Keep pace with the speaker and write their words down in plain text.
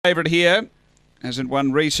Favourite here, hasn't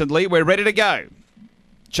won recently. We're ready to go.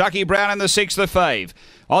 Chucky Brown in the sixth of fave.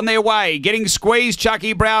 On their way, getting squeezed,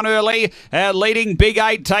 Chucky Brown early, leading Big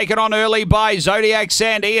 8, taken on early by Zodiac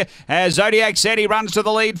Sandy. Zodiac Sandy runs to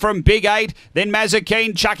the lead from Big 8, then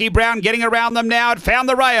Mazakeen, Chucky Brown getting around them now. It found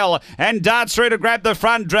the rail and darts through to grab the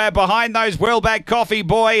front, behind those Wellback Coffee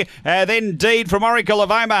Boy, then Deed from Oracle of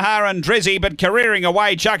Omaha and Drizzy, but careering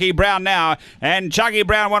away Chucky Brown now, and Chucky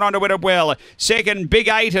Brown went on to win it well. Second, Big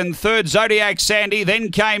 8, and third, Zodiac Sandy, then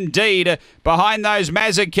came Deed, behind those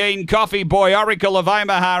Mazakeen, Coffee Boy, Oracle of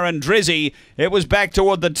Omaha and Drizzy. It was back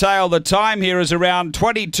toward the tail. The time here is around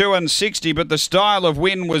 22 and 60, but the style of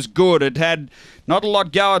win was good. It had not a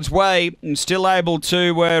lot go its way and still able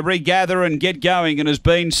to regather and get going, and has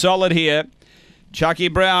been solid here. Chucky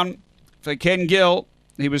Brown for Ken Gill.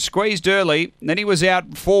 He was squeezed early, and then he was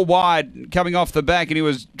out 4 wide coming off the back, and he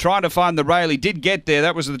was trying to find the rail. He did get there.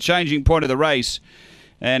 That was the changing point of the race,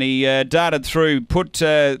 and he darted through, put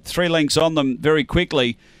 3 lengths on them very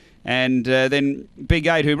quickly. And then Big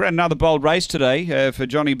 8, who ran another bold race today for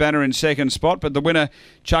Johnny Banner in second spot. But the winner,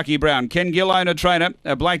 Chucky Brown. Ken Gill, owner trainer.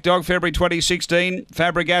 A Black Dog, February 2016.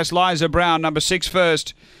 Fabregas, Liza Brown, number 6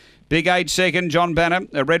 first. Big 8 second, John Banner.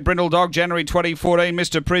 A Red Brindle Dog, January 2014.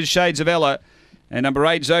 Mr. Priz, Shades of Ella. And number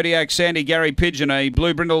 8, Zodiac Sandy, Gary Pigeon. A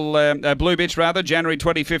Blue Bitch, January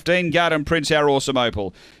 2015. Garden Prince, Our Awesome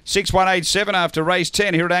Opal. 6187 after race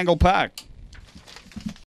 10 here at Angle Park.